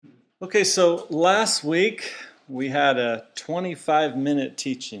Okay, so last week we had a 25-minute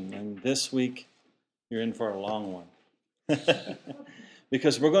teaching, and this week you're in for a long one.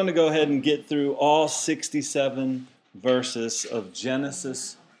 Because we're going to go ahead and get through all 67 verses of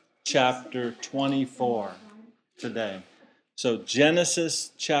Genesis chapter 24 today. So Genesis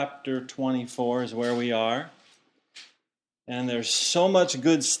chapter 24 is where we are, and there's so much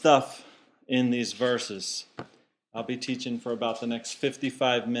good stuff in these verses. I'll be teaching for about the next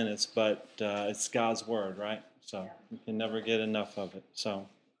 55 minutes, but it's God's Word, right? So we can never get enough of it. So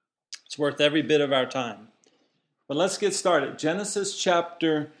it's worth every bit of our time. But let's get started. Genesis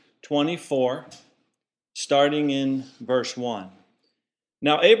chapter 24, starting in verse 1.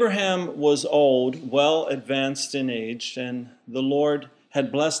 Now Abraham was old, well advanced in age, and the Lord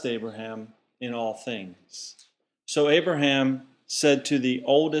had blessed Abraham in all things. So Abraham said to the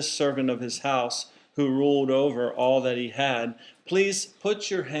oldest servant of his house, who ruled over all that he had, "Please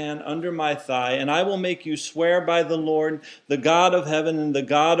put your hand under my thigh, and I will make you swear by the Lord, the God of heaven and the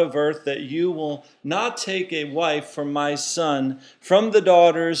God of earth, that you will not take a wife for my son from the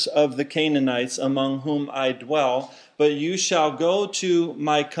daughters of the Canaanites among whom I dwell, but you shall go to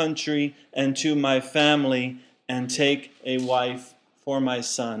my country and to my family and take a wife for my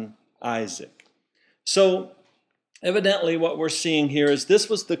son Isaac." So evidently what we're seeing here is this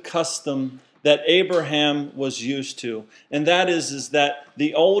was the custom that Abraham was used to. And that is that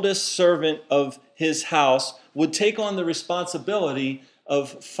the oldest servant of his house would take on the responsibility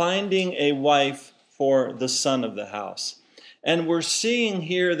of finding a wife for the son of the house. And we're seeing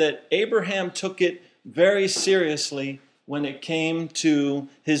here that Abraham took it very seriously when it came to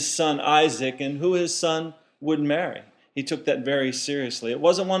his son Isaac and who his son would marry. He took that very seriously. It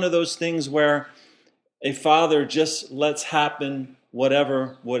wasn't one of those things where a father just lets happen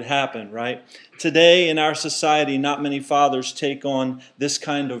whatever would happen, right? Today in our society, not many fathers take on this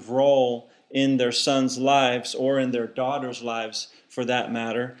kind of role in their sons' lives or in their daughters' lives for that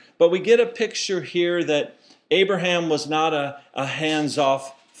matter. But we get a picture here that Abraham was not a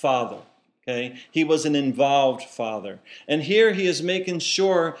hands-off father. Okay? He was an involved father. And here he is making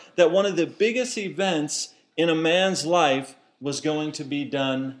sure that one of the biggest events in a man's life was going to be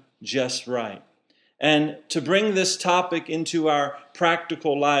done just right. And to bring this topic into our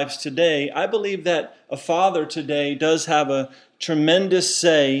practical lives today, I believe that a father today does have a tremendous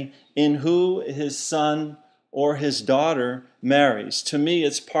say in who his son or his daughter marries. To me,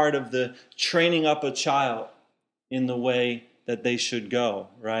 it's part of the training up a child in the way that they should go,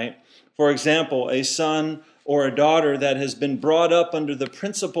 right? For example, a son or a daughter that has been brought up under the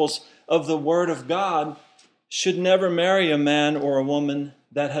principles of the Word of God should never marry a man or a woman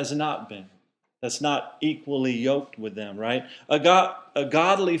that has not been. That's not equally yoked with them, right? A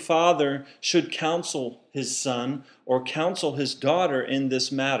godly father should counsel his son or counsel his daughter in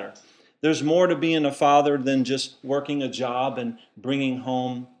this matter. There's more to being a father than just working a job and bringing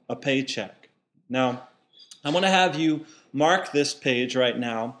home a paycheck. Now, I'm going to have you mark this page right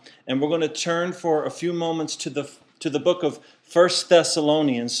now, and we're going to turn for a few moments to the book of 1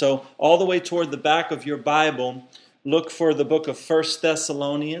 Thessalonians. So all the way toward the back of your Bible, look for the book of 1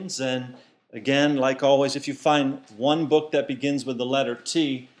 Thessalonians, and again, like always, if you find one book that begins with the letter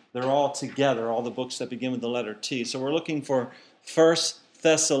T, they're all together, all the books that begin with the letter T. So we're looking for 1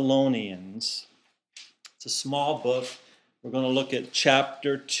 Thessalonians. It's a small book. We're going to look at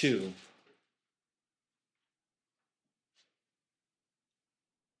chapter 2.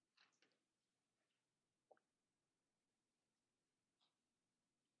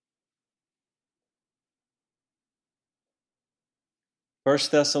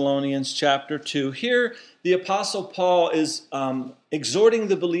 First Thessalonians chapter 2. Here, the Apostle Paul is exhorting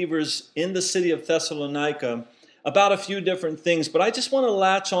the believers in the city of Thessalonica about a few different things, but I just want to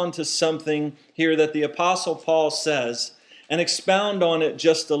latch on to something here that the Apostle Paul says and expound on it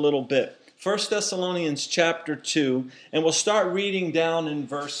just a little bit. 1 Thessalonians chapter 2, and we'll start reading down in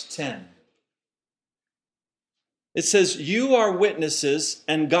verse 10. It says, "You are witnesses,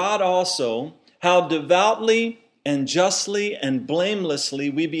 and God also, how devoutly and justly and blamelessly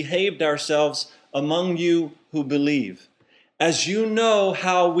we behaved ourselves among you who believe. As you know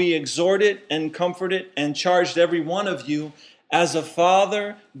how we exhorted and comforted and charged every one of you as a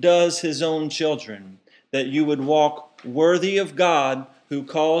father does his own children, that you would walk worthy of God who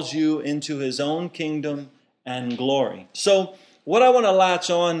calls you into his own kingdom and glory." So what I want to latch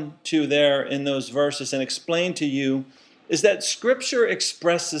on to there in those verses and explain to you is that Scripture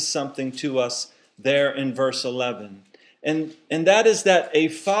expresses something to us there in verse 11. And that is that a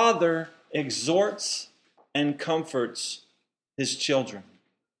father exhorts and comforts his children.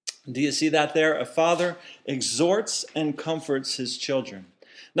 Do you see that there? A father exhorts and comforts his children.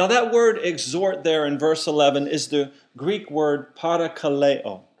 Now that word exhort there in verse 11 is the Greek word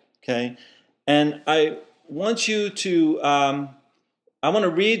parakaleo, okay? And I want to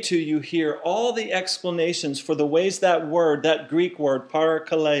read to you here all the explanations for the ways that word, that Greek word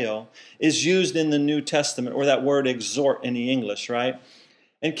parakaleo, is used in the New Testament, or that word exhort in the English, right?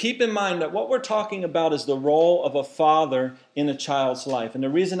 And keep in mind that what we're talking about is the role of a father in a child's life. And the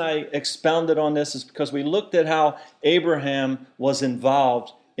reason I expounded on this is because we looked at how Abraham was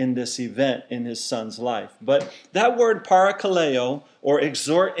involved in this event in his son's life. But that word parakaleo, or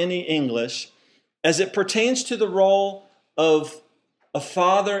exhort in the English, as it pertains to the role of a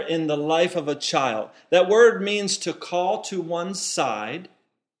father in the life of a child, that word means to call to one's side.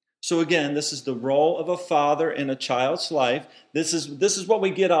 So again, this is the role of a father in a child's life. This is what we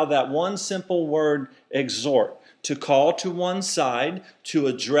get out of that one simple word, exhort. To call to one side, to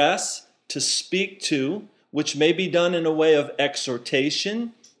address, to speak to, which may be done in a way of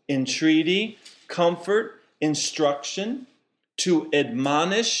exhortation, entreaty, comfort, instruction, to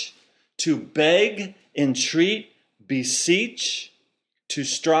admonish, to beg, entreat, beseech, to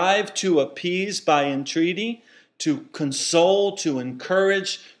strive to appease by entreaty, to console, to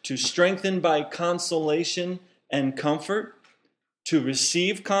encourage, to strengthen by consolation and comfort, to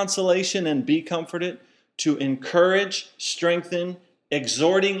receive consolation and be comforted, to encourage, strengthen,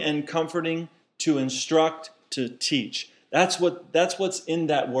 exhorting and comforting, to instruct, to teach. That's what's in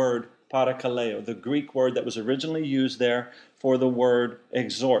that word parakaleo, the Greek word that was originally used there for the word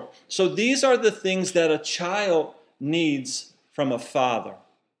exhort. So these are the things that a child needs from a father.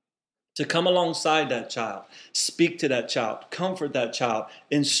 To come alongside that child, speak to that child, comfort that child,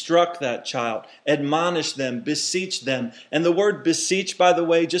 instruct that child, admonish them, beseech them. And the word beseech, by the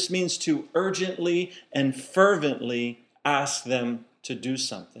way, just means to urgently and fervently ask them to do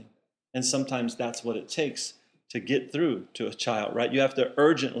something. And sometimes that's what it takes to get through to a child, right? You have to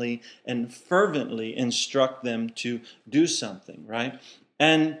urgently and fervently instruct them to do something, right?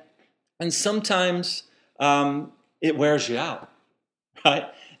 And sometimes it wears you out, right?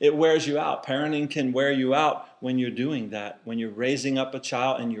 It wears you out. Parenting can wear you out when you're doing that. When you're raising up a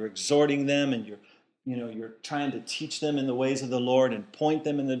child and you're exhorting them and you're trying to teach them in the ways of the Lord and point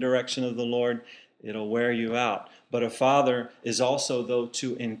them in the direction of the Lord, it'll wear you out. But a father is also, though,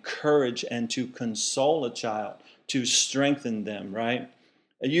 to encourage and to console a child, to strengthen them, right?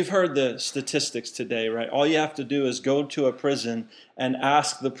 You've heard the statistics today, right? All you have to do is go to a prison and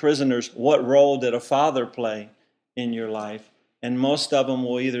ask the prisoners, what role did a father play in your life? And most of them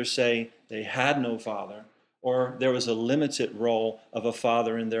will either say they had no father, or there was a limited role of a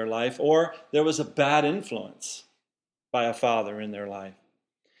father in their life, or there was a bad influence by a father in their life.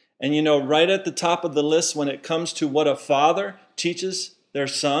 And right at the top of the list when it comes to what a father teaches their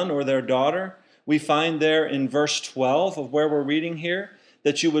son or their daughter, we find there in verse 12 of where we're reading here,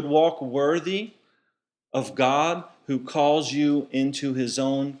 that you would walk worthy of God who calls you into his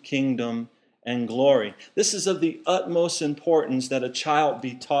own kingdom and glory. This is of the utmost importance that a child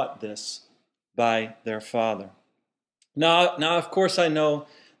be taught this by their father. Now, of course, I know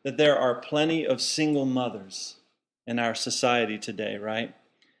that there are plenty of single mothers in our society today, right?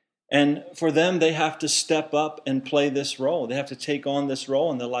 And for them, they have to step up and play this role. They have to take on this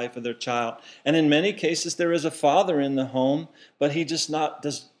role in the life of their child. And in many cases, there is a father in the home, but he just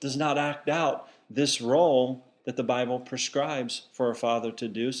does not act out this role that the Bible prescribes for a father to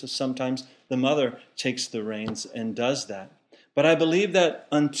do. So sometimes the mother takes the reins and does that. But I believe that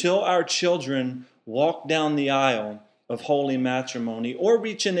until our children walk down the aisle of holy matrimony or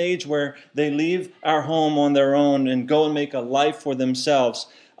reach an age where they leave our home on their own and go and make a life for themselves,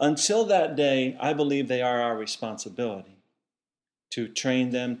 until that day, I believe they are our responsibility to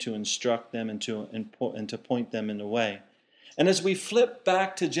train them, to instruct them, and to point them in the way. And as we flip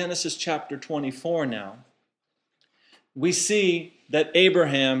back to Genesis chapter 24 now, we see that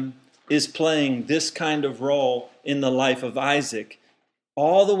Abraham is playing this kind of role in the life of Isaac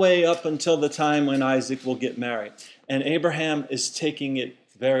all the way up until the time when Isaac will get married. And Abraham is taking it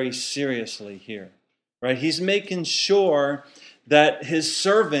very seriously here, right? He's making sure that his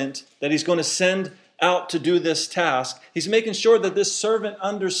servant that he's going to send out to do this task, he's making sure that this servant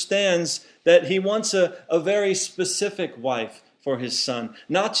understands that he wants a very specific wife for his son.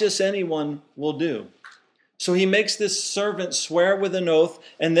 Not just anyone will do. So he makes this servant swear with an oath,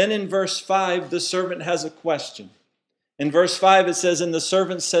 and then in verse 5, the servant has a question. In verse 5 it says, "And the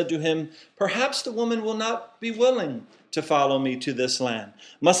servant said to him, 'Perhaps the woman will not be willing to follow me to this land.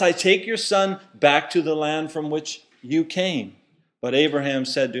 Must I take your son back to the land from which you came?' But Abraham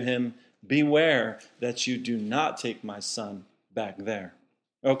said to him, 'Beware that you do not take my son back there.'"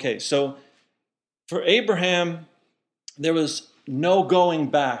 Okay, so for Abraham, there was no going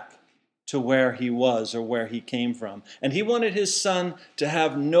back to where he was or where he came from. And he wanted his son to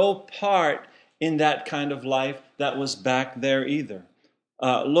have no part in that kind of life that was back there either.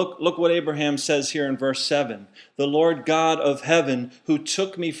 Look what Abraham says here in verse 7. The Lord God of heaven, who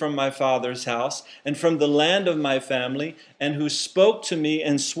took me from my father's house and from the land of my family, and who spoke to me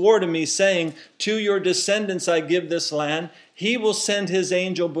and swore to me, saying, to your descendants I give this land, he will send his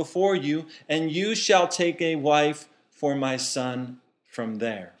angel before you, and you shall take a wife for my son from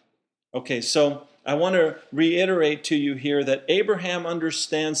there. Okay, so I want to reiterate to you here that Abraham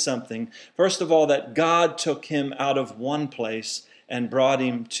understands something. First of all, that God took him out of one place and brought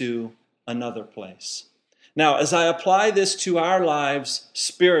him to another place. Now, as I apply this to our lives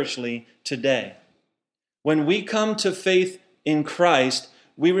spiritually today, when we come to faith in Christ,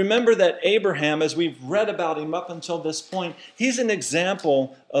 we remember that Abraham, as we've read about him up until this point, he's an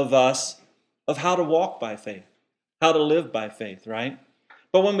example of us of how to walk by faith, how to live by faith, right?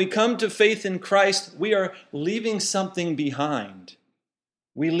 But when we come to faith in Christ, we are leaving something behind.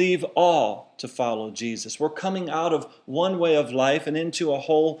 We leave all to follow Jesus. We're coming out of one way of life and into a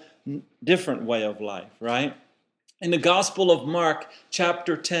whole different way of life, right? In the Gospel of Mark,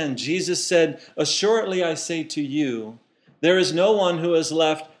 chapter 10, Jesus said, assuredly I say to you, there is no one who has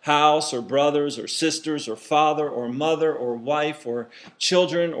left house or brothers or sisters or father or mother or wife or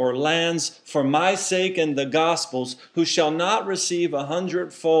children or lands for my sake and the gospel's who shall not receive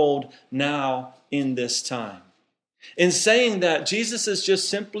 100-fold now in this time. In saying that, Jesus is just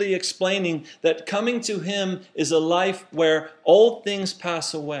simply explaining that coming to him is a life where old things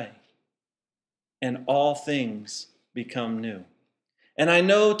pass away and all things become new. And I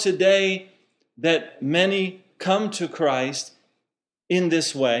know today that many come to Christ in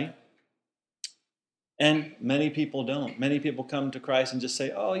this way, and many people don't. Many people come to Christ and just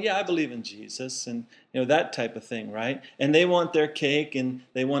say, oh yeah, I believe in Jesus, and that type of thing, right? And they want their cake and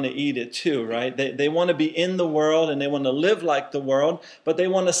they want to eat it too, right? They want to be in the world and they want to live like the world, but they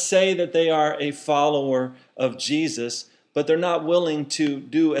want to say that they are a follower of Jesus, but they're not willing to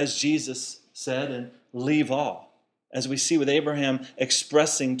do as Jesus said and leave all. As we see with Abraham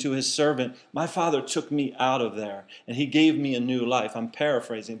expressing to his servant, my father took me out of there and he gave me a new life. I'm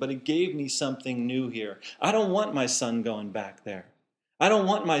paraphrasing, but he gave me something new here. I don't want my son going back there. I don't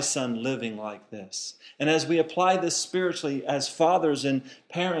want my son living like this. And as we apply this spiritually as fathers and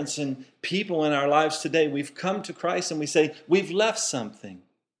parents and people in our lives today, we've come to Christ and we say, we've left something.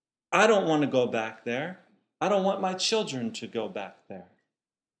 I don't want to go back there. I don't want my children to go back there.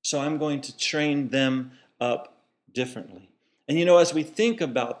 So I'm going to train them up differently. And as we think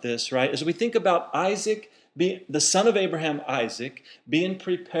about this, right, as we think about Isaac, the son of Abraham, Isaac, being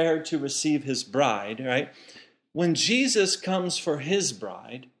prepared to receive his bride, right, when Jesus comes for his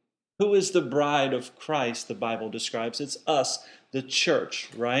bride, who is the bride of Christ, the Bible describes, it's us, the church,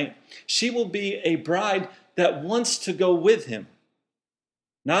 right? She will be a bride that wants to go with him,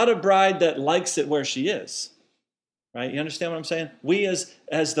 not a bride that likes it where she is, right? You understand what I'm saying? We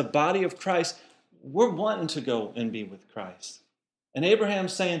as the body of Christ, we're wanting to go and be with Christ. And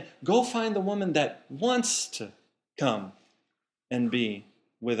Abraham's saying, go find the woman that wants to come and be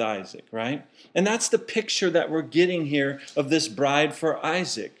with Isaac, right? And that's the picture that we're getting here of this bride for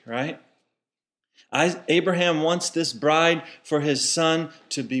Isaac, right? Abraham wants this bride for his son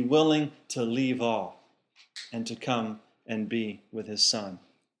to be willing to leave all and to come and be with his son,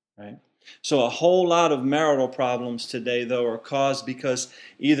 right? So a whole lot of marital problems today, though, are caused because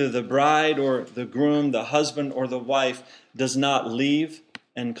either the bride or the groom, the husband or the wife, does not leave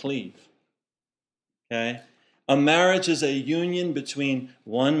and cleave. Okay? A marriage is a union between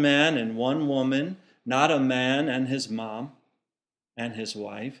one man and one woman, not a man and his mom and his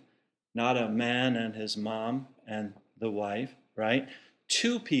wife, not a man and his mom and the wife, right?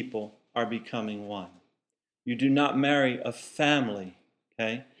 Two people are becoming one. You do not marry a family,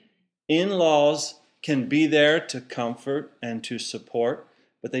 okay? In-laws can be there to comfort and to support,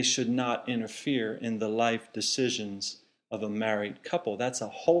 but they should not interfere in the life decisions of a married couple. That's a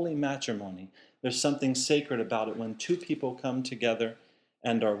holy matrimony. There's something sacred about it when two people come together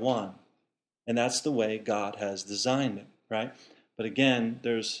and are one. And that's the way God has designed it, right? But again,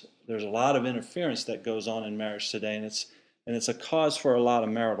 there's a lot of interference that goes on in marriage today, and it's a cause for a lot of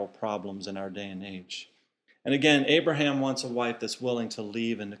marital problems in our day and age. And again, Abraham wants a wife that's willing to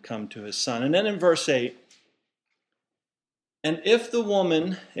leave and to come to his son. And then in verse 8, and if the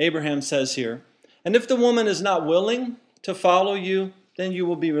woman, Abraham says here, and if the woman is not willing to follow you, then you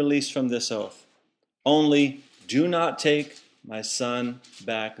will be released from this oath. Only do not take my son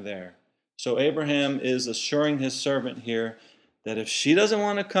back there. So Abraham is assuring his servant here that if she doesn't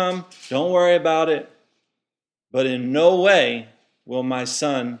want to come, don't worry about it. But in no way will my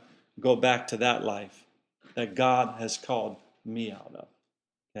son go back to that life that God has called me out of.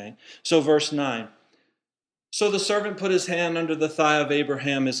 Okay? So verse 9. So the servant put his hand under the thigh of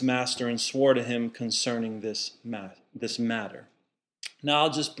Abraham, his master, and swore to him concerning this matter. Now I'll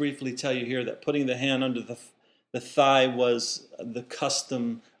just briefly tell you here that putting the hand under the thigh was the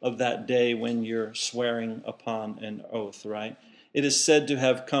custom of that day when you're swearing upon an oath, right? It is said to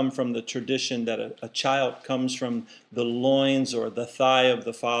have come from the tradition that a child comes from the loins or the thigh of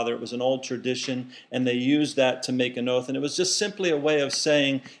the father. It was an old tradition, and they used that to make an oath. And it was just simply a way of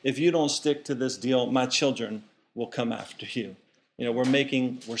saying, if you don't stick to this deal, my children will come after you. You know, we're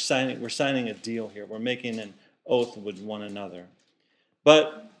signing a deal here. We're making an oath with one another.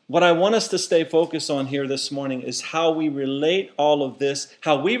 But what I want us to stay focused on here this morning is how we relate to all of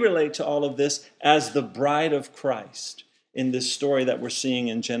this as the bride of Christ in this story that we're seeing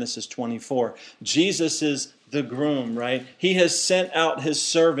in Genesis 24. Jesus is the groom, right? He has sent out his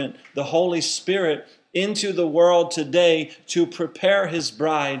servant, the Holy Spirit, into the world today to prepare his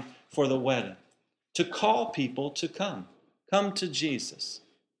bride for the wedding, to call people to come to Jesus.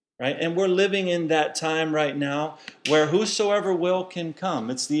 Right? And we're living in that time right now where whosoever will can come.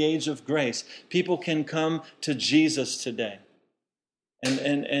 It's the age of grace. People can come to Jesus today.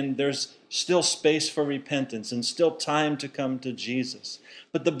 And there's still space for repentance and still time to come to Jesus.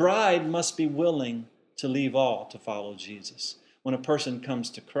 But the bride must be willing to leave all to follow Jesus. When a person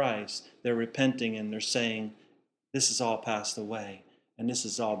comes to Christ, they're repenting and they're saying, this is all passed away and this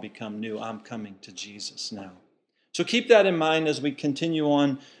has all become new. I'm coming to Jesus now. So keep that in mind as we continue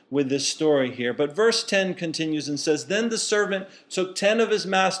on with this story here. But verse 10 continues and says, Then the servant took 10 of his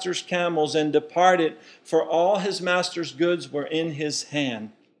master's camels and departed, for all his master's goods were in his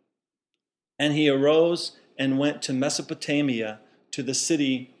hand. And he arose and went to Mesopotamia, to the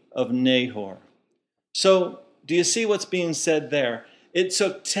city of Nahor. So do you see what's being said there? It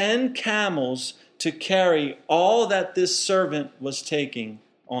took 10 camels to carry all that this servant was taking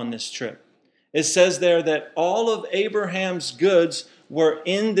on this trip. It says there that all of Abraham's goods were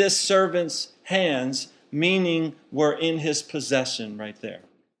in this servant's hands, meaning were in his possession right there.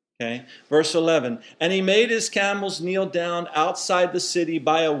 Okay? Verse 11, And he made his camels kneel down outside the city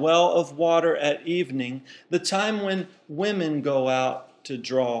by a well of water at evening, the time when women go out to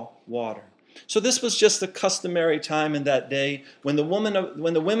draw water. So this was just a customary time in that day when the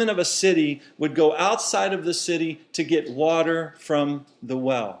women of a city would go outside of the city to get water from the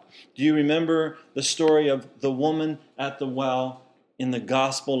well. Do you remember the story of the woman at the well in the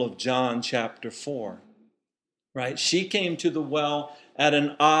Gospel of John chapter 4? Right? She came to the well at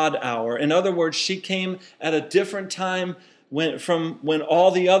an odd hour. In other words, she came at a different time from when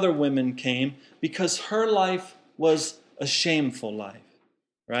all the other women came, because her life was a shameful life.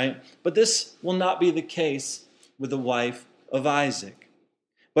 Right? But this will not be the case with the wife of Isaac.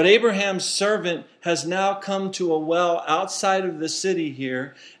 But Abraham's servant has now come to a well outside of the city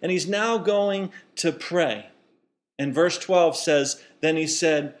here, and he's now going to pray. And verse 12 says, Then he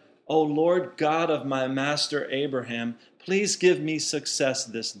said, O Lord God of my master Abraham, please give me success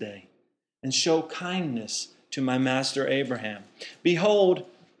this day, and show kindness to my master Abraham. Behold,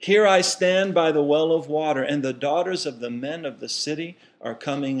 here I stand by the well of water, and the daughters of the men of the city are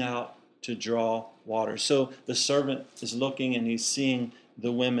coming out to draw water. So the servant is looking and he's seeing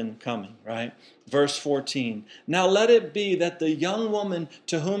the women coming, right? Verse 14, Now let it be that the young woman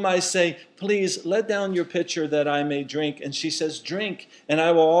to whom I say, Please let down your pitcher that I may drink, and she says, Drink, and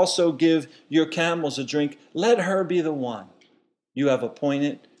I will also give your camels a drink. Let her be the one you have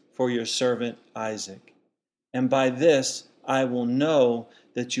appointed for your servant Isaac. And by this I will know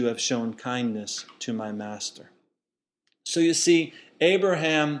that you have shown kindness to my master. So you see,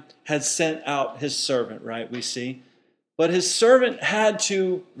 Abraham had sent out his servant, right? We see. But his servant had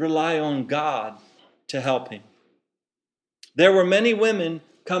to rely on God to help him. There were many women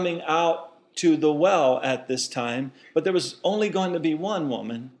coming out to the well at this time, but there was only going to be one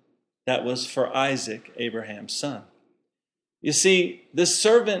woman that was for Isaac, Abraham's son. You see, this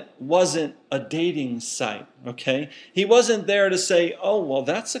servant wasn't a dating site, okay? He wasn't there to say, oh, well,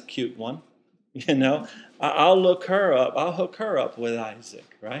 that's a cute one. You know, I'll look her up. I'll hook her up with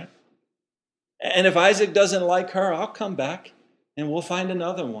Isaac, right? And if Isaac doesn't like her, I'll come back and we'll find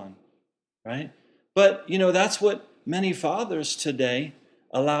another one, right? But, you know, that's what many fathers today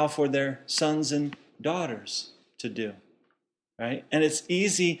allow for their sons and daughters to do, right? And it's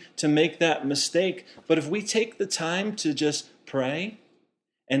easy to make that mistake. But if we take the time to just pray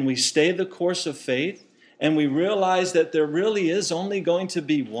and we stay the course of faith and we realize that there really is only going to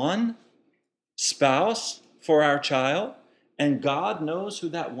be one spouse for our child, and God knows who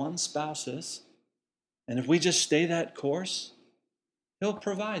that one spouse is. And if we just stay that course, He'll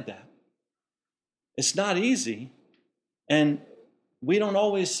provide that. It's not easy, and we don't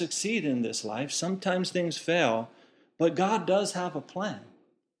always succeed in this life. Sometimes things fail, but God does have a plan,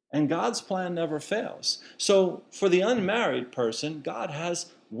 and God's plan never fails. So for the unmarried person, God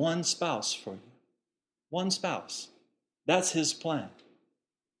has one spouse for you. One spouse. That's his plan.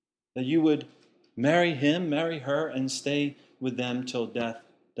 That you would marry him, marry her, and stay with them till death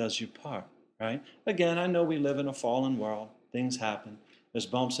does you part, right? Again, I know we live in a fallen world. Things happen. There's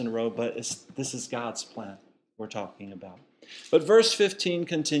bumps in the road, but this is God's plan we're talking about. But verse 15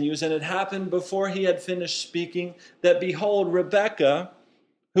 continues, and it happened before he had finished speaking that, behold, Rebekah,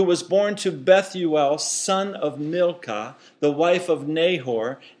 who was born to Bethuel, son of Milcah, the wife of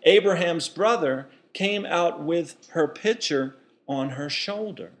Nahor, Abraham's brother, came out with her pitcher on her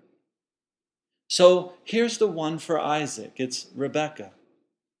shoulder. So here's the one for Isaac. It's Rebekah.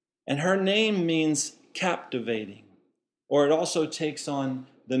 And her name means captivating, or it also takes on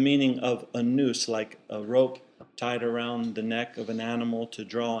the meaning of a noose, like a rope tied around the neck of an animal to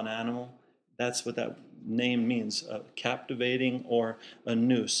draw an animal. That's what that name means, captivating or a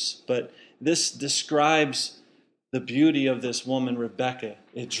noose. But this describes the beauty of this woman, Rebekah.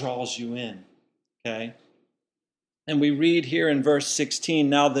 It draws you in, okay? And we read here in verse 16,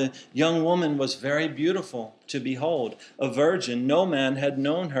 now the young woman was very beautiful to behold, a virgin. No man had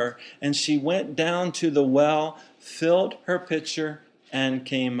known her. And she went down to the well, filled her pitcher, and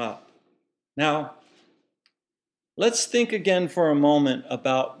came up. Now, let's think again for a moment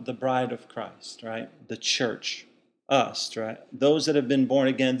about the bride of Christ, right? The church, us, right? Those that have been born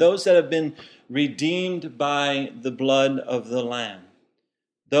again, those that have been redeemed by the blood of the Lamb.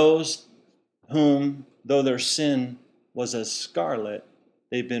 Those whom, though their sin was as scarlet,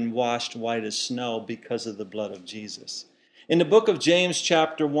 they've been washed white as snow because of the blood of Jesus. In the book of James,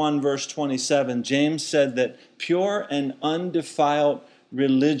 chapter 1, verse 27, James said that pure and undefiled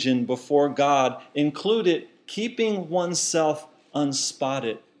religion before God included keeping oneself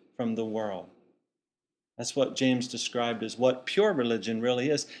unspotted from the world. That's what James described as what pure religion really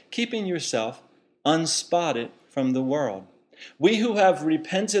is, keeping yourself unspotted from the world. We who have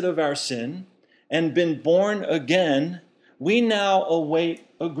repented of our sin and been born again, we now await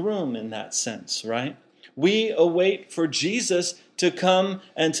a groom in that sense, right? We await for Jesus to come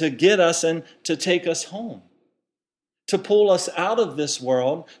and to get us and to take us home, to pull us out of this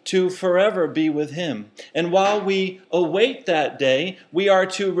world to forever be with him. And while we await that day, we are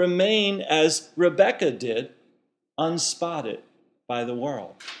to remain as Rebekah did, unspotted by the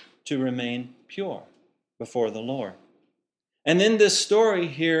world, to remain pure before the Lord. And in this story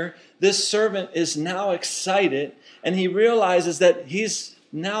here, this servant is now excited, and he realizes that he's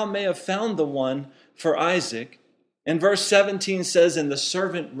now may have found the one for Isaac. And verse 17 says, and the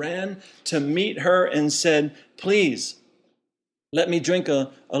servant ran to meet her and said, please, let me drink a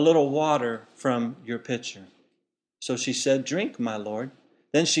little water from your pitcher. So she said, drink, my lord.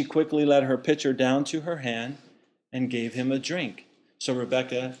 Then she quickly let her pitcher down to her hand and gave him a drink. So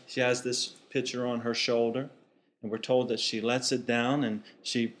Rebekah, she has this pitcher on her shoulder. And we're told that she lets it down and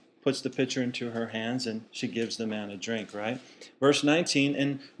she puts the pitcher into her hands and she gives the man a drink, right? Verse 19,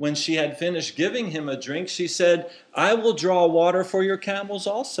 and when she had finished giving him a drink, she said, I will draw water for your camels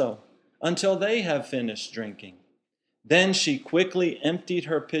also, until they have finished drinking. Then she quickly emptied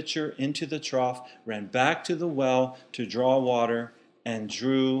her pitcher into the trough, ran back to the well to draw water, and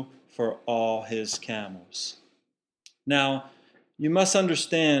drew for all his camels. Now, you must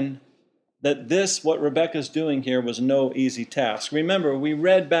understand that what Rebekah's doing here was no easy task. Remember, we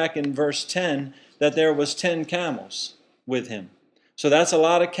read back in verse 10 that there was 10 camels with him. So that's a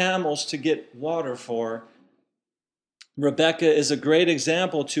lot of camels to get water for. Rebekah is a great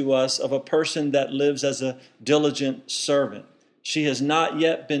example to us of a person that lives as a diligent servant. She has not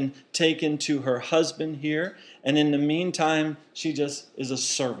yet been taken to her husband here, and in the meantime, she just is a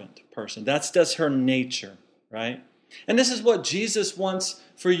servant person. That's just her nature, right? And this is what Jesus wants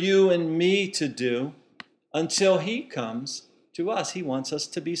for you and me to do until he comes to us. He wants us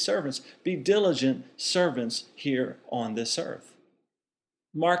to be servants, be diligent servants here on this earth.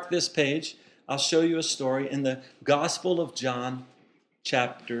 Mark this page. I'll show you a story in the Gospel of John,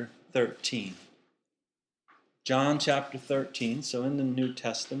 chapter 13. John chapter 13, so in the New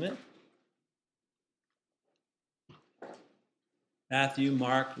Testament. Matthew,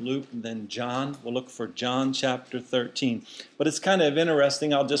 Mark, Luke, and then John. We'll look for John chapter 13. But it's kind of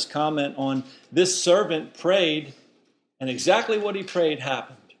interesting. I'll just comment on this servant prayed, and exactly what he prayed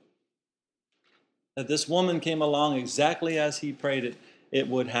happened. That this woman came along exactly as he prayed it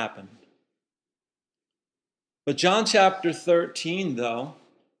would happen. But John chapter 13, though,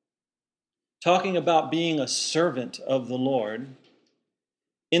 talking about being a servant of the Lord,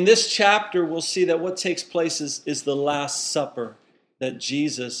 In this chapter, we'll see that what takes place is the Last Supper that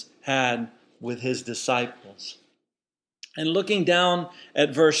Jesus had with his disciples. And looking down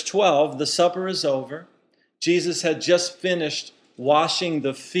at verse 12, the supper is over. Jesus had just finished washing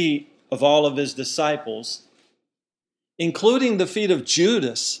the feet of all of his disciples, including the feet of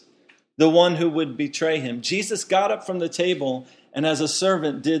Judas, the one who would betray him. Jesus got up from the table and as a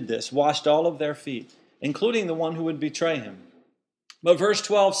servant did this, washed all of their feet, including the one who would betray him. But verse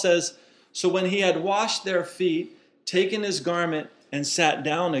 12 says, "So when he had washed their feet, taken his garment, and sat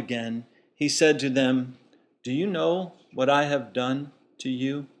down again, he said to them, 'Do you know what I have done to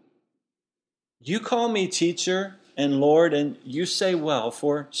you? You call me teacher and Lord, and you say well,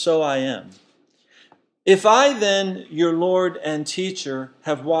 for so I am. If I then, your Lord and teacher,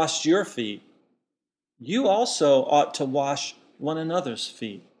 have washed your feet, you also ought to wash one another's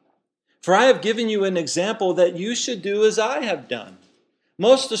feet. For I have given you an example that you should do as I have done.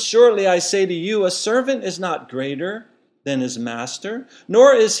 Most assuredly I say to you, a servant is not greater than his master,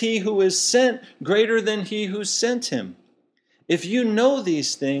 nor is he who is sent greater than he who sent him. If you know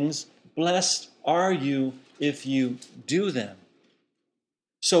these things, blessed are you if you do them.'"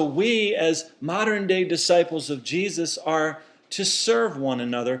 So we, as modern-day disciples of Jesus, are to serve one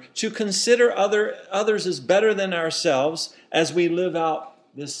another, to consider others as better than ourselves as we live out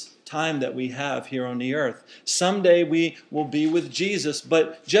this time that we have here on the earth. Someday we will be with Jesus,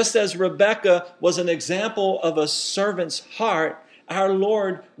 but just as Rebekah was an example of a servant's heart, our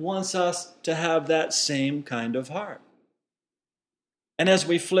Lord wants us to have that same kind of heart. And as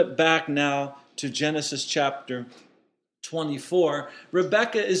we flip back now to Genesis chapter 24,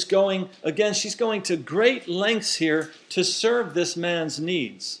 Rebekah is she's going to great lengths here to serve this man's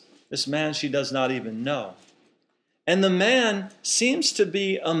needs, this man she does not even know. And the man seems to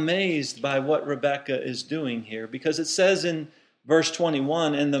be amazed by what Rebekah is doing here, because it says in verse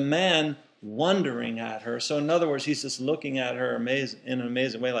 21, "And the man wondering at her." So in other words, he's just looking at her in an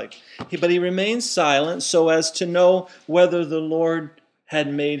amazing way, but he remains silent so as to know whether the Lord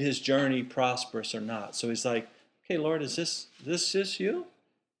had made his journey prosperous or not. So he's like, "Okay, Lord, is this just you?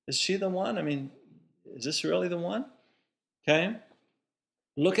 Is she the one? I mean, is this really the one?" Okay?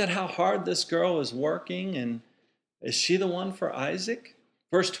 Look at how hard this girl is working, and is she the one for Isaac?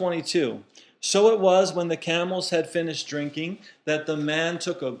 Verse 22, "So it was when the camels had finished drinking that the man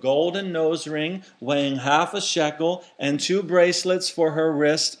took a golden nose ring weighing half a shekel and 2 bracelets for her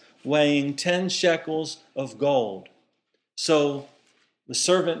wrist weighing 10 shekels of gold." So the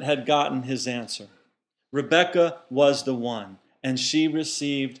servant had gotten his answer. Rebekah was the one, and she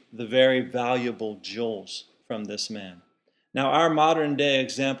received the very valuable jewels from this man. Now, our modern day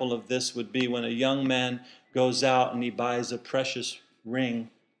example of this would be when a young man goes out and he buys a precious ring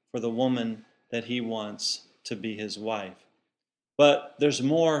for the woman that he wants to be his wife. But there's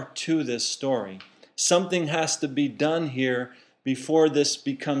more to this story. Something has to be done here before this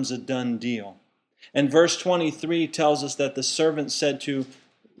becomes a done deal. And verse 23 tells us that the servant said to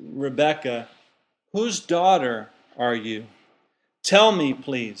Rebekah, "Whose daughter are you? Tell me,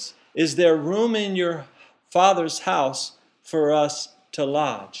 please, is there room in your father's house for us to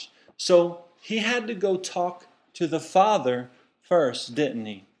lodge?" So he had to go talk to the father first, didn't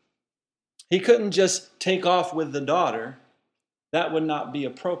he? He couldn't just take off with the daughter. That would not be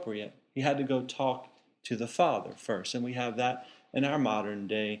appropriate. He had to go talk to the father first. And we have that in our modern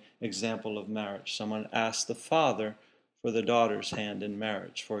day example of marriage. Someone asks the father for the daughter's hand in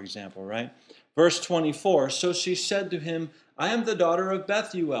marriage, for example, right? Verse 24, "So she said to him, I am the daughter of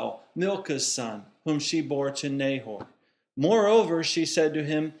Bethuel, Milcah's son, whom she bore to Nahor. Moreover, she said to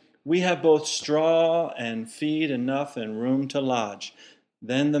him, we have both straw and feed enough and room to lodge.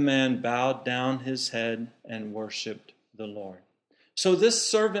 Then the man bowed down his head and worshipped the Lord." So this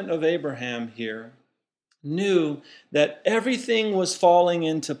servant of Abraham here knew that everything was falling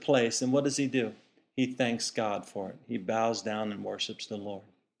into place. And what does he do? He thanks God for it. He bows down and worships the Lord.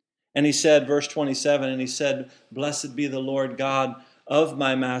 And he said, verse 27, "And he said, Blessed be the Lord God of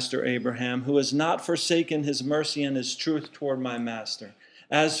my master Abraham, who has not forsaken his mercy and his truth toward my master.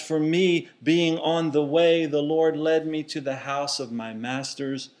 As for me, being on the way, the Lord led me to the house of my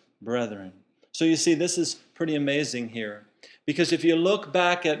master's brethren." So you see, this is pretty amazing here. Because if you look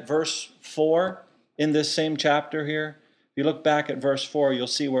back at verse 4 in this same chapter here, if you look back at verse 4, you'll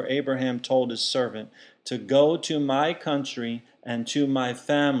see where Abraham told his servant to go to my country and to my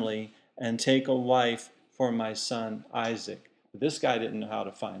family and take a wife for my son Isaac. This guy didn't know how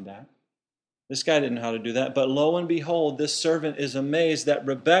to find that. This guy didn't know how to do that. But lo and behold, this servant is amazed that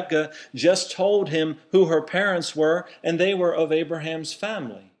Rebekah just told him who her parents were, and they were of Abraham's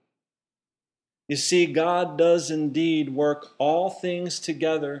family. You see, God does indeed work all things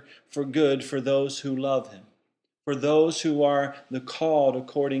together for good for those who love him, for those who are the called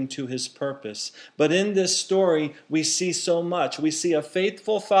according to his purpose. But in this story, we see so much. We see a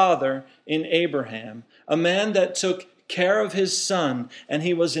faithful father in Abraham, a man that took care of his son, and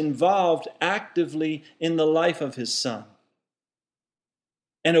he was involved actively in the life of his son.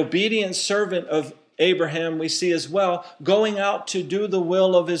 An obedient servant of Abraham we see as well, going out to do the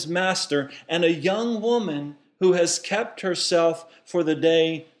will of his master, and a young woman who has kept herself for the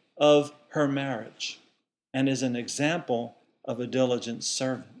day of her marriage and is an example of a diligent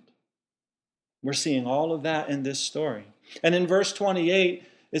servant. We're seeing all of that in this story. And in verse 28,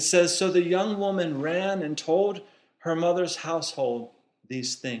 it says, "So the young woman ran and told her mother's household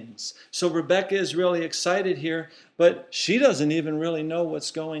these things." So Rebekah is really excited here, but she doesn't even really know what's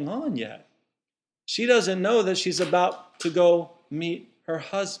going on yet. She doesn't know that she's about to go meet her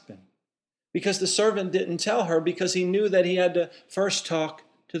husband, because the servant didn't tell her, because he knew that he had to first talk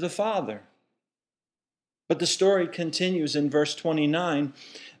to the father. But the story continues in verse 29.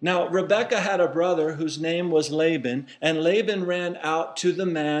 "Now Rebekah had a brother whose name was Laban, and Laban ran out to the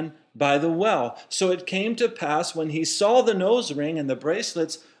man by the well. So it came to pass, when he saw the nose ring and the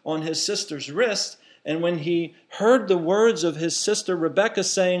bracelets on his sister's wrist, and when he heard the words of his sister Rebekah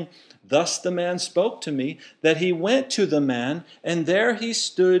saying, 'Thus the man spoke to me,' that he went to the man, and there he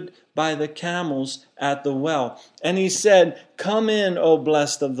stood by the camels at the well. And he said, 'Come in, O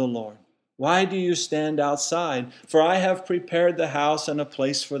blessed of the Lord. Why do you stand outside? For I have prepared the house and a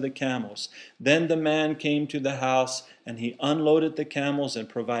place for the camels.' Then the man came to the house, and he unloaded the camels and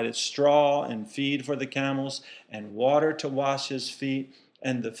provided straw and feed for the camels and water to wash his feet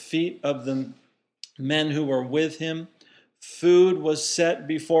and the feet of the men who were with him. Food was set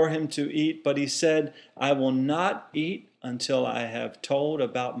before him to eat, but he said, 'I will not eat until I have told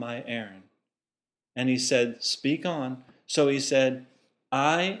about my errand.' And he said, 'Speak on.' So he said,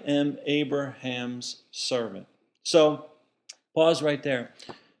 'I am Abraham's servant.'" So, pause right there.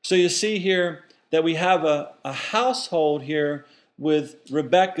 So you see here that we have a household here with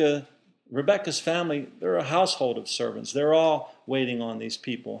Rebekah's family. They're a household of servants. They're all waiting on these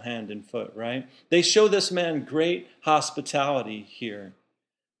people hand and foot, right? They show this man great hospitality here.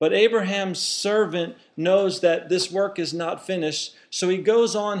 But Abraham's servant knows that this work is not finished, so he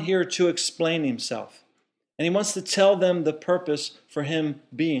goes on here to explain himself. And he wants to tell them the purpose for him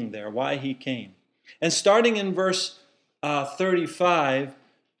being there, why he came. And starting in verse 35,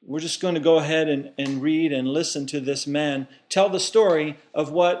 we're just going to go ahead and read and listen to this man tell the story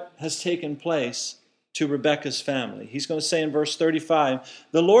of what has taken place to Rebekah's family. He's going to say in verse 35,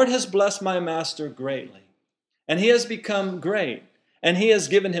 "The Lord has blessed my master greatly, and he has become great. And he has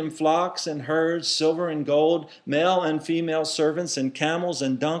given him flocks and herds, silver and gold, male and female servants, and camels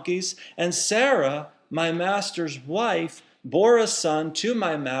and donkeys. And Sarah, my master's wife, bore a son to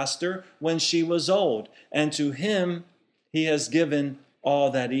my master when she was old, and to him he has given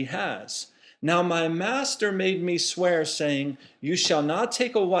all that he has. Now my master made me swear, saying, 'You shall not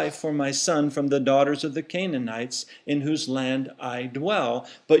take a wife for my son from the daughters of the Canaanites in whose land I dwell,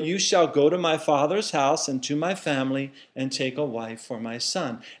 but you shall go to my father's house and to my family and take a wife for my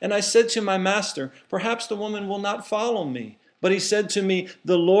son.' And I said to my master, 'Perhaps the woman will not follow me.' But he said to me,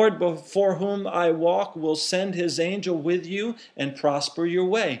 'The Lord before whom I walk will send his angel with you and prosper your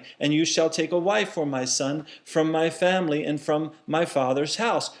way. And you shall take a wife for my son from my family and from my father's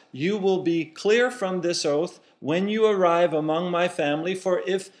house. You will be clear from this oath when you arrive among my family, for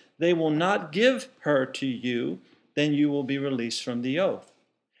if they will not give her to you, then you will be released from the oath.'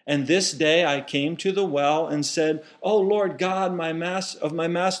 And this day I came to the well and said, 'O Lord God, my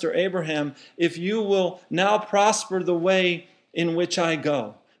master Abraham, if you will now prosper the way in which I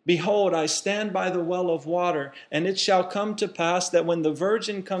go. Behold, I stand by the well of water, and it shall come to pass that when the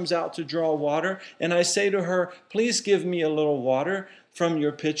virgin comes out to draw water, and I say to her, "Please give me a little water from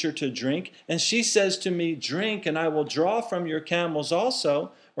your pitcher to drink," and she says to me, "Drink, and I will draw from your camels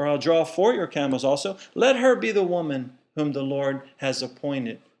also, or I'll draw for your camels also," let her be the woman whom the Lord has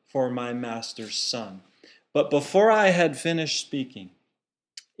appointed for my master's son." But before I had finished speaking,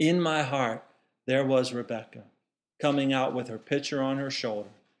 in my heart there was Rebekah, coming out with her pitcher on her shoulder.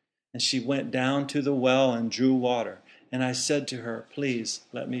 And she went down to the well and drew water. And I said to her, "Please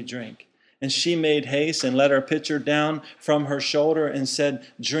let me drink." And she made haste and let her pitcher down from her shoulder and said,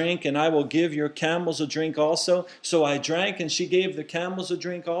 "Drink, and I will give your camels a drink also." So I drank, and she gave the camels a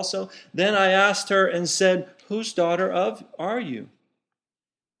drink also. Then I asked her and said, "Whose daughter are you?"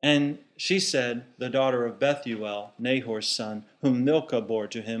 And she said, "The daughter of Bethuel, Nahor's son, whom Milcah bore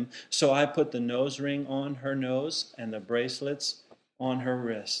to him." So I put the nose ring on her nose and the bracelets on her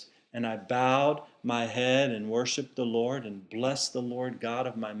wrist. And I bowed my head and worshiped the Lord and blessed the Lord God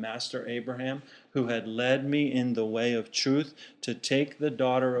of my master Abraham, who had led me in the way of truth to take the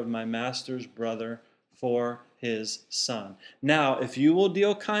daughter of my master's brother for his son. Now, if you will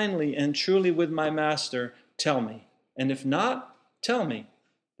deal kindly and truly with my master, tell me. And if not, tell me,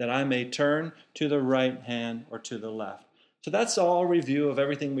 that I may turn to the right hand or to the left. So that's all a review of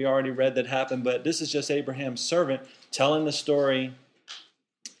everything we already read that happened, but this is just Abraham's servant telling the story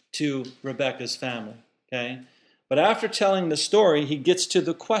to Rebekah's family, okay? But after telling the story, he gets to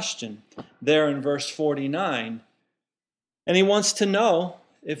the question there in verse 49, and he wants to know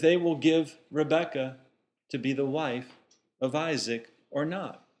if they will give Rebekah to be the wife of Isaac or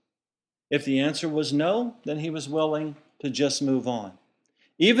not. If the answer was no, then he was willing to just move on.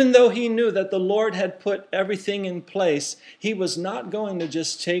 Even though he knew that the Lord had put everything in place, he was not going to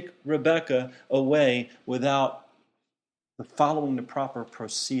just take Rebekah away without following the proper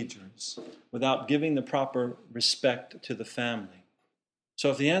procedures, without giving the proper respect to the family. So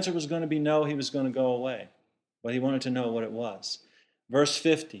if the answer was going to be no, he was going to go away. But he wanted to know what it was. Verse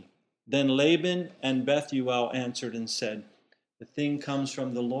 50, then Laban and Bethuel answered and said, the thing comes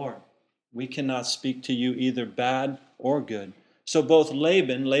from the Lord. We cannot speak to you either bad or good. So both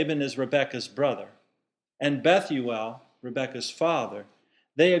Laban is Rebekah's brother, and Bethuel, Rebekah's father,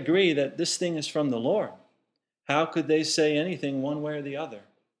 they agree that this thing is from the Lord. How could they say anything one way or the other?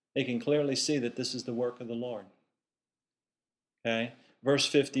 They can clearly see that this is the work of the Lord. Okay, verse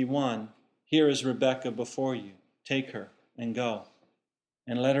 51, here is Rebekah before you. Take her and go,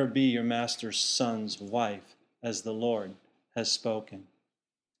 and let her be your master's son's wife, as the Lord has spoken.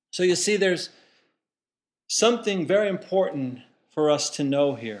 So you see, there's something very important for us to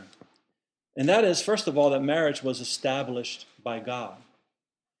know here. And that is, first of all, that marriage was established by God.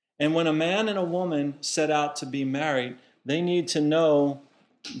 And when a man and a woman set out to be married, they need to know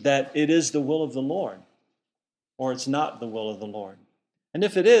that it is the will of the Lord, or it's not the will of the Lord. And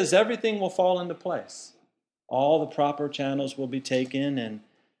if it is, everything will fall into place. All the proper channels will be taken, and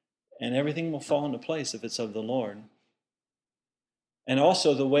everything will fall into place if it's of the Lord. And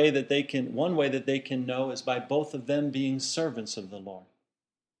also one way that they can know is by both of them being servants of the Lord,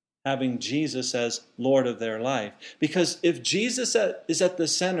 having Jesus as Lord of their life. Because if Jesus is at the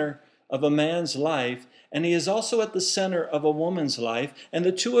center of a man's life, and he is also at the center of a woman's life, and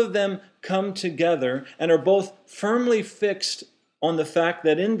the two of them come together and are both firmly fixed on the fact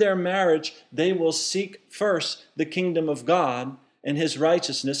that in their marriage they will seek first the kingdom of God and his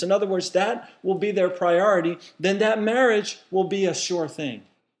righteousness. In other words, that will be their priority. Then that marriage will be a sure thing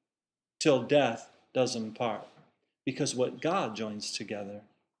till death does them part. Because what God joins together,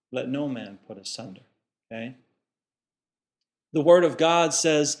 let no man put asunder. Okay? The Word of God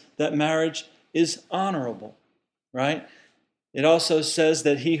says that marriage is honorable, right? It also says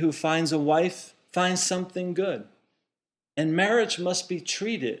that he who finds a wife finds something good. And marriage must be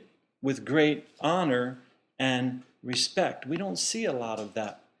treated with great honor and respect. We don't see a lot of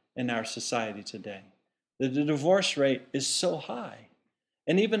that in our society today. The divorce rate is so high.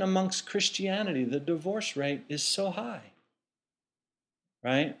 And even amongst Christianity, the divorce rate is so high.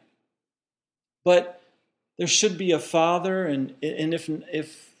 Right? But there should be a father, and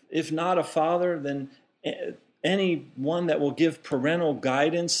if not a father, then anyone that will give parental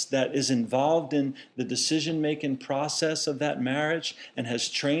guidance that is involved in the decision-making process of that marriage and has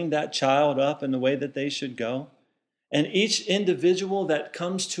trained that child up in the way that they should go. And each individual that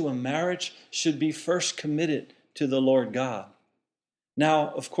comes to a marriage should be first committed to the Lord God. Now,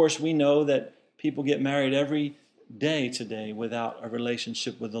 of course, we know that people get married every day today without a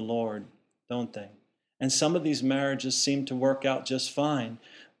relationship with the Lord, don't they? And some of these marriages seem to work out just fine.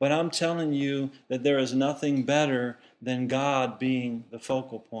 But I'm telling you that there is nothing better than God being the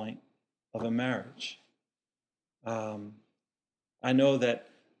focal point of a marriage. I know that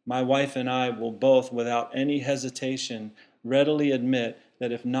my wife and I will both, without any hesitation, readily admit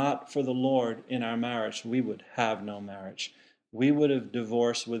that if not for the Lord in our marriage, we would have no marriage. We would have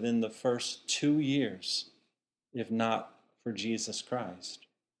divorced within the first 2 years, if not for Jesus Christ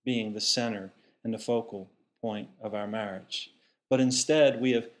being the center and the focal point of our marriage. But instead,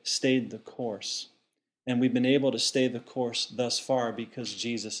 we have stayed the course. And we've been able to stay the course thus far because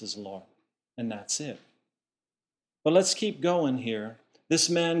Jesus is Lord. And that's it. But let's keep going here. This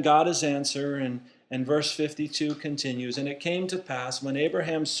man got his answer, and verse 52 continues, and it came to pass when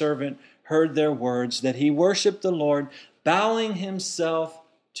Abraham's servant heard their words that he worshiped the Lord, bowing himself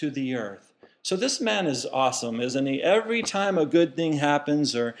to the earth. So this man is awesome, isn't he? Every time a good thing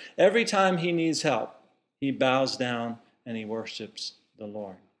happens or every time he needs help, he bows down and he worships the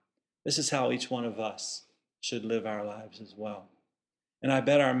Lord. This is how each one of us should live our lives as well. And I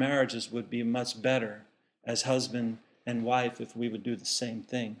bet our marriages would be much better as husband and wife if we would do the same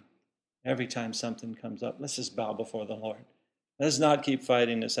thing. Every time something comes up, let's just bow before the Lord. Let's not keep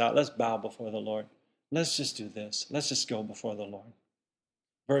fighting this out. Let's bow before the Lord. Let's just do this. Let's just go before the Lord.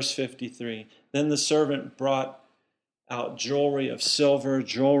 Verse 53, then the servant brought out jewelry of silver,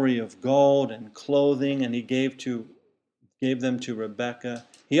 jewelry of gold, and clothing, and he gave them to Rebekah.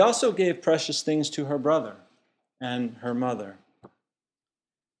 He also gave precious things to her brother and her mother.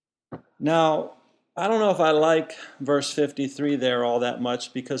 Now, I don't know if I like verse 53 there all that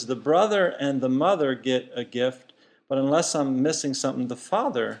much, because the brother and the mother get a gift, but unless I'm missing something, the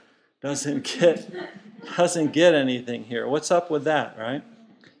father doesn't get anything here. What's up with that, right?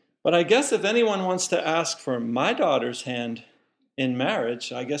 But I guess if anyone wants to ask for my daughter's hand in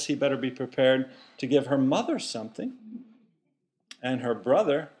marriage, I guess he better be prepared to give her mother something. And her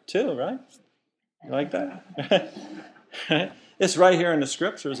brother too, right? You like that? It's right here in the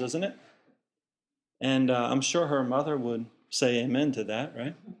scriptures, isn't it? And I'm sure her mother would say amen to that,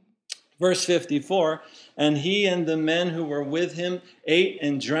 right? Verse 54, and he and the men who were with him ate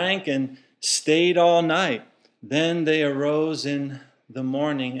and drank and stayed all night. Then they arose in the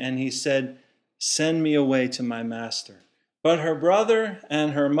morning, and he said, send me away to my master. But her brother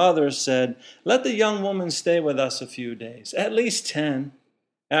and her mother said, let the young woman stay with us a few days, at least 10.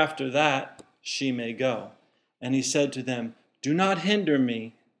 After that, she may go. And he said to them, do not hinder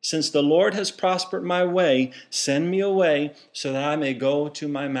me. Since the Lord has prospered my way, send me away so that I may go to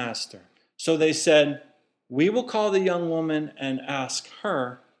my master. So they said, we will call the young woman and ask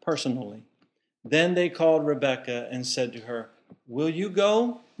her personally. Then they called Rebekah and said to her, will you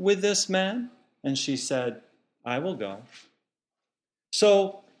go with this man? And she said, I will go.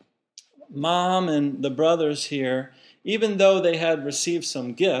 So mom and the brothers here, even though they had received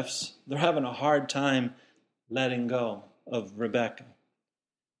some gifts, they're having a hard time letting go of Rebekah.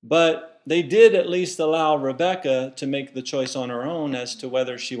 But they did at least allow Rebekah to make the choice on her own as to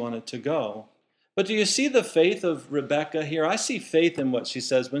whether she wanted to go. But do you see the faith of Rebekah here? I see faith in what she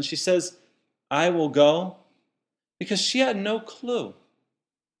says. When she says, I will go, because she had no clue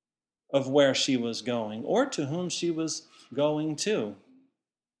of where she was going or to whom she was going to.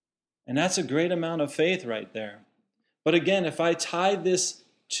 And that's a great amount of faith right there. But again, if I tie this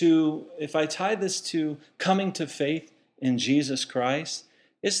to coming to faith in Jesus Christ,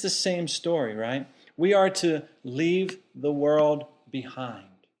 it's the same story, right? We are to leave the world behind.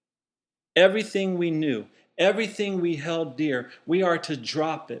 Everything we knew, everything we held dear, we are to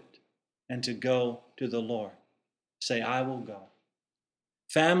drop it and to go to the Lord. Say, I will go.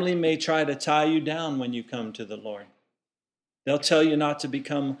 Family may try to tie you down when you come to the Lord. They'll tell you not to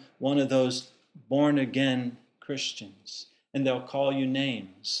become one of those born-again Christians. And they'll call you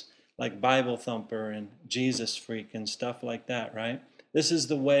names like Bible thumper and Jesus freak and stuff like that, right? This is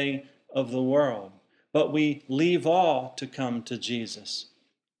the way of the world. But we leave all to come to Jesus.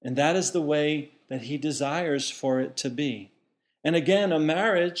 And that is the way that he desires for it to be. And again, a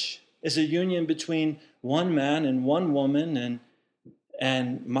marriage is a union between one man and one woman,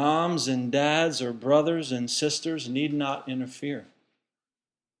 and moms and dads or brothers and sisters need not interfere.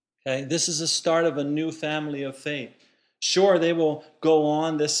 Okay, this is the start of a new family of faith. Sure, they will go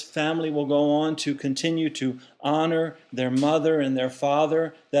on, this family will go on to continue to honor their mother and their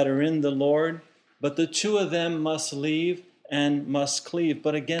father that are in the Lord, but the two of them must leave and must cleave.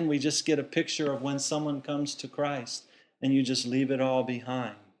 But again, we just get a picture of when someone comes to Christ and you just leave it all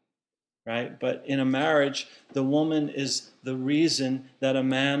behind, right? But in a marriage, the woman is the reason that a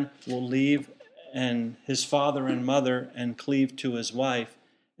man will leave and his father and mother and cleave to his wife.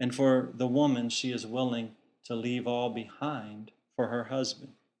 And for the woman, she is willing to leave all behind for her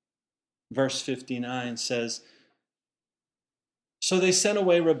husband. Verse 59 says, so they sent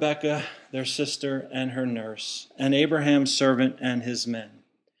away Rebekah, their sister, and her nurse, and Abraham's servant and his men.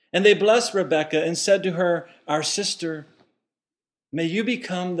 And they blessed Rebekah and said to her, our sister, may you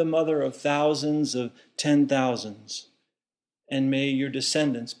become the mother of thousands of 10,000s, and may your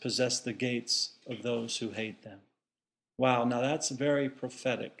descendants possess the gates of those who hate them. Wow, now that's very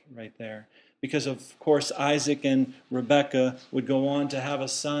prophetic right there. Because, of course, Isaac and Rebekah would go on to have a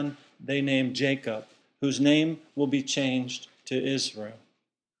son they named Jacob, whose name will be changed to Israel.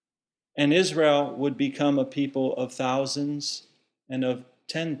 And Israel would become a people of thousands and of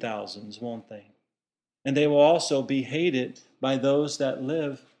 10,000s, won't they? And they will also be hated by those that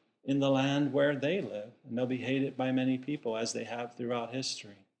live in the land where they live. And they'll be hated by many people, as they have throughout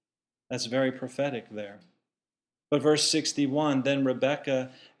history. That's very prophetic there. But verse 61, then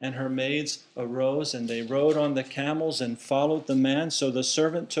Rebekah and her maids arose, and they rode on the camels and followed the man. So the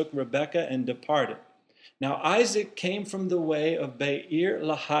servant took Rebekah and departed. Now Isaac came from the way of Beer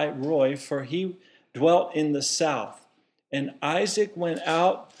Lahai Roi, for he dwelt in the south. And Isaac went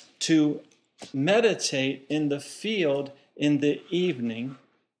out to meditate in the field in the evening,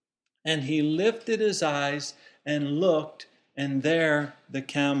 and he lifted his eyes and looked, and there the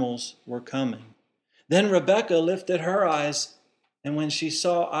camels were coming. Then Rebekah lifted her eyes, and when she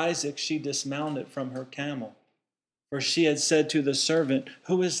saw Isaac, she dismounted from her camel. For she had said to the servant,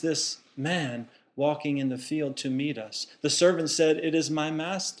 "Who is this man walking in the field to meet us?" The servant said, "It is my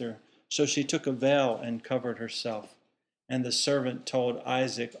master." So she took a veil and covered herself. And the servant told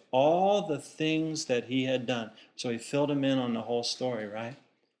Isaac all the things that he had done. So he filled him in on the whole story, right?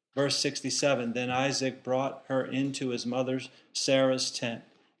 Verse 67, then Isaac brought her into his mother Sarah's tent,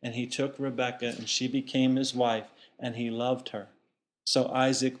 and he took Rebekah, and she became his wife, and he loved her. So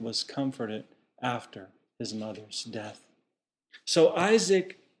Isaac was comforted after his mother's death. So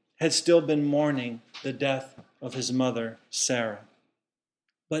Isaac had still been mourning the death of his mother Sarah.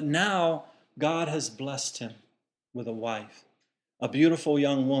 But now God has blessed him with a wife. A beautiful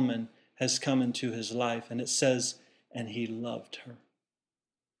young woman has come into his life, and it says, and he loved her.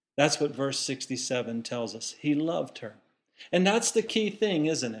 That's what verse 67 tells us. He loved her. And that's the key thing,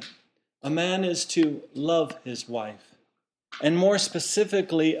 isn't it? A man is to love his wife. And more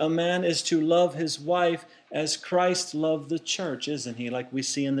specifically, a man is to love his wife as Christ loved the church, isn't he? Like we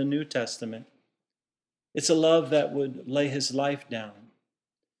see in the New Testament. It's a love that would lay his life down.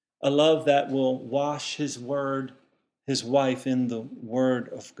 A love that will wash his wife in the word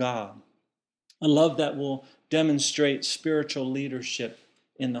of God. A love that will demonstrate spiritual leadership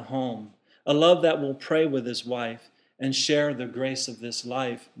in the home. A love that will pray with his wife and share the grace of this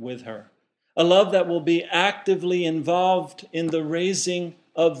life with her. A love that will be actively involved in the raising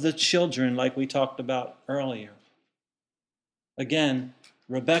of the children, like we talked about earlier. Again,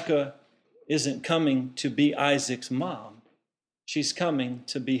 Rebekah isn't coming to be Isaac's mom. She's coming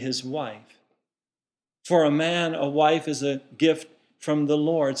to be his wife. For a man, a wife is a gift from the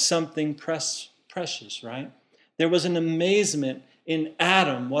Lord, something precious, right? There was an amazement in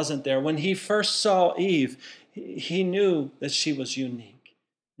Adam, wasn't there? When he first saw Eve, he knew that she was unique.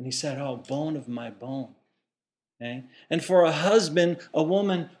 And he said, "Oh, bone of my bone." Okay? And for a husband, a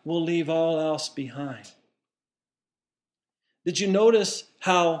woman will leave all else behind. Did you notice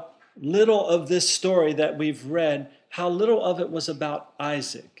how little of this story that we've read, how little of it was about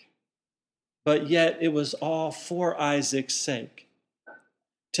Isaac? But yet it was all for Isaac's sake.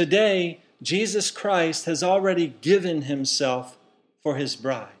 Today, Jesus Christ has already given himself for his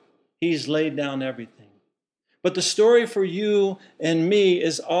bride. He's laid down everything. But the story for you and me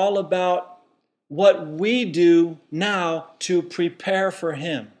is all about what we do now to prepare for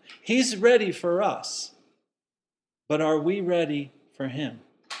him. He's ready for us. But are we ready for him?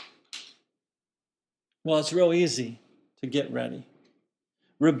 Well, it's real easy to get ready.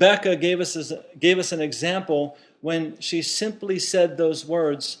 Rebekah gave us an example when she simply said those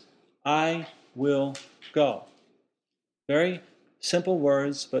words, "I will go." Very simple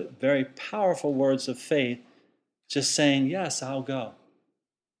words, but very powerful words of faith. Just saying, "Yes, I'll go."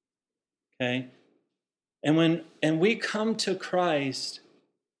 Okay? And we come to Christ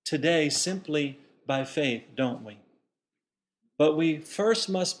today simply by faith, don't we? But we first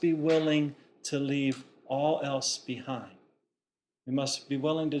must be willing to leave all else behind. We must be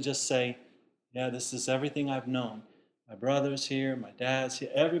willing to just say, "Yeah, this is everything I've known. My brother's here, my dad's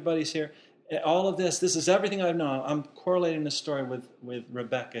here, everybody's here. All of this is everything I've known." I'm correlating the story with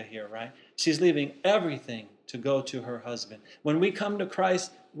Rebekah here, right? She's leaving everything to go to her husband. When we come to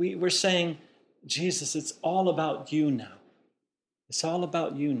Christ, we're saying, "Jesus, it's all about you now. It's all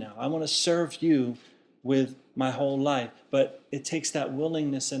about you now. I want to serve you with my whole life." But it takes that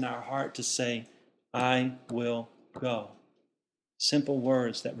willingness in our heart to say, "I will go." Simple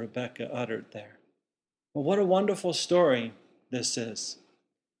words that Rebekah uttered there. Well, what a wonderful story this is.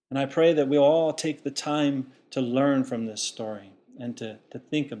 And I pray that we'll all take the time to learn from this story and to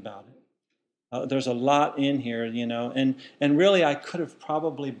think about it. There's a lot in here, and really I could have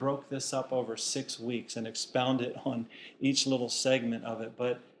probably broke this up over 6 weeks and expounded on each little segment of it.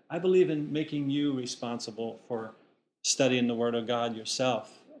 But I believe in making you responsible for studying the Word of God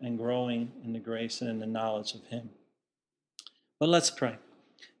yourself and growing in the grace and in the knowledge of Him. But let's pray.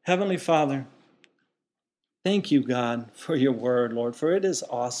 Heavenly Father, thank you, God, for your word, Lord, for it is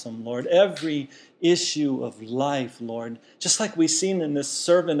awesome, Lord. Every issue of life, Lord, just like we've seen in this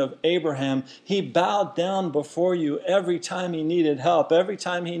servant of Abraham, he bowed down before you every time he needed help, every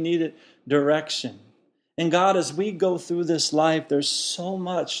time he needed direction. And God, as we go through this life, there's so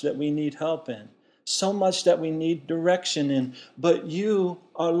much that we need help in, so much that we need direction in, but you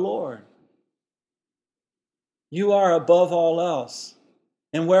are Lord. You are above all else.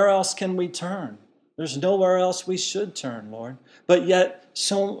 And where else can we turn? There's nowhere else we should turn, Lord. But yet,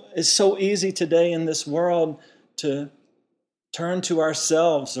 it's so easy today in this world to turn to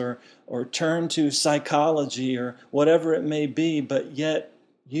ourselves or turn to psychology or whatever it may be, but yet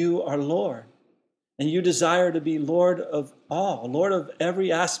you are Lord. And you desire to be Lord of all, Lord of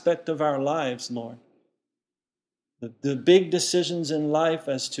every aspect of our lives, Lord. The big decisions in life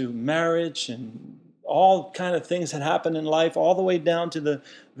as to marriage and all kind of things that happen in life, all the way down to the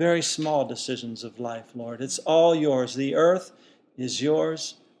very small decisions of life, Lord. It's all yours. The earth is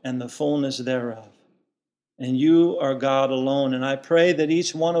yours and the fullness thereof. And you are God alone. And I pray that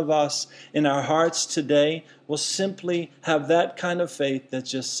each one of us in our hearts today will simply have that kind of faith that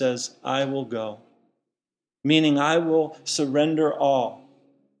just says, I will go. Meaning I will surrender all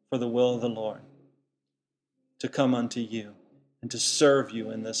for the will of the Lord, to come unto you and to serve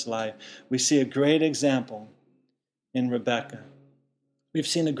you in this life. We see a great example in Rebekah. We've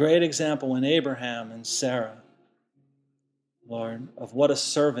seen a great example in Abraham and Sarah, Lord, of what a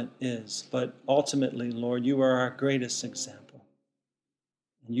servant is. But ultimately, Lord, you are our greatest example.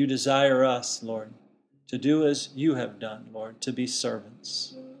 And you desire us, Lord, to do as you have done, Lord, to be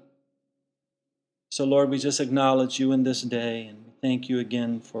servants. So, Lord, we just acknowledge you in this day and thank you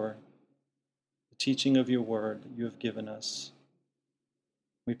again for the teaching of your word that you have given us.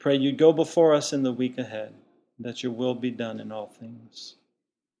 We pray you'd go before us in the week ahead, that your will be done in all things.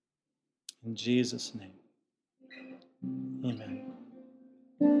 In Jesus' name, amen.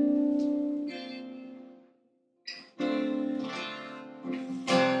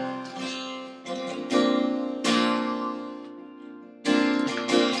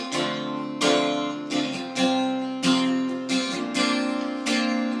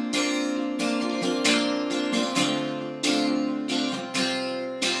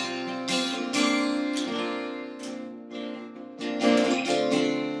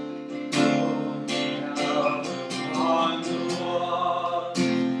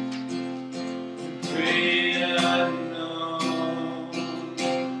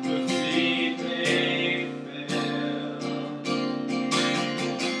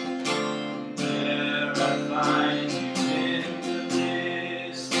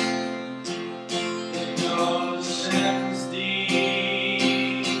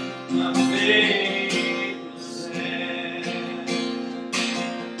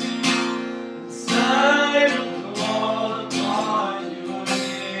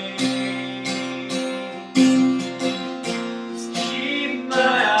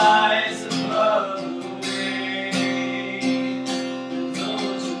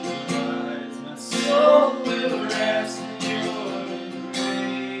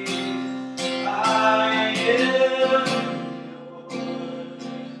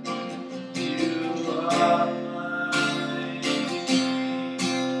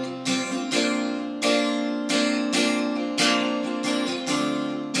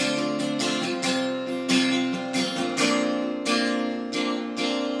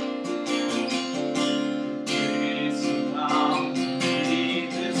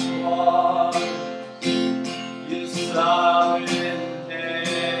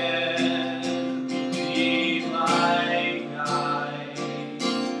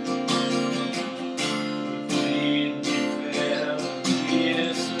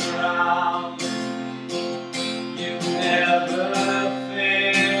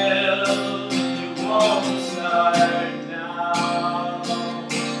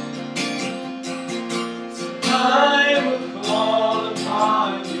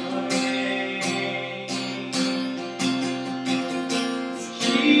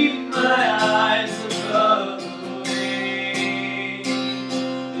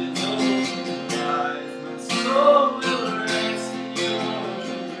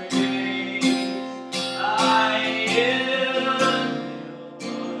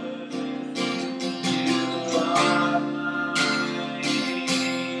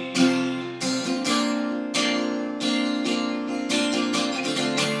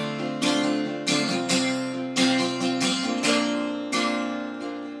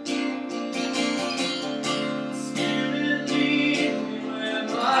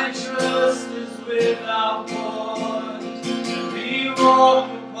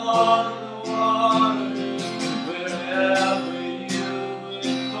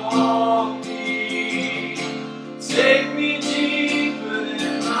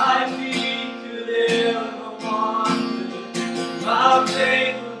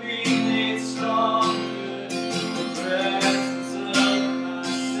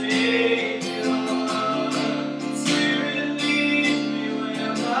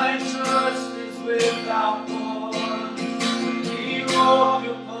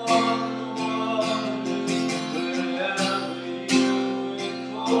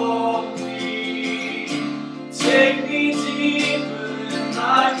 call me. Take me deeper than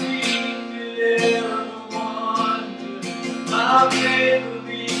my feet could ever wander. My faith will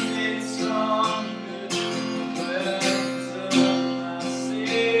be made stronger in the presence of my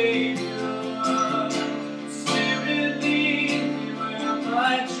Savior. Spirit, lead me where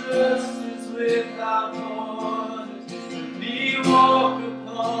my trust is without borders. Let me walk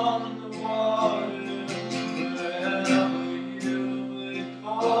upon the water wherever you would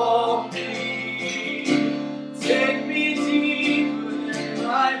call me. Take me deeper than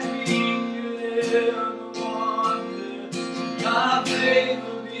my feet could ever wander. My faith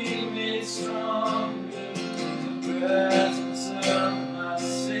will be made stronger in the presence of my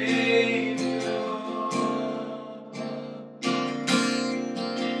Savior.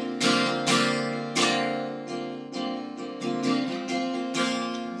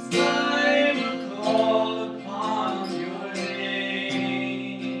 As I will call upon your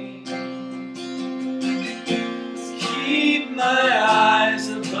name, keep my eyes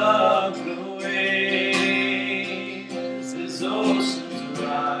above the waves. As oceans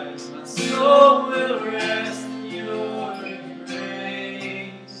rise, my soul will rest in your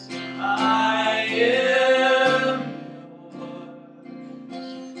embrace. I am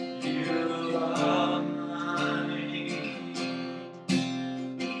yours, you are mine.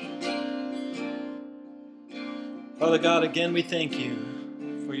 Father God, again we thank you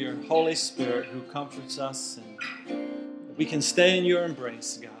for your Holy Spirit who comforts us, and that we can stay in your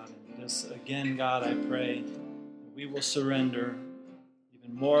embrace, God. And this again, God, I pray that we will surrender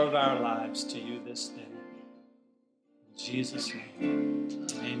even more of our lives to you this day. In Jesus' name,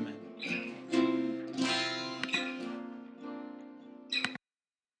 amen.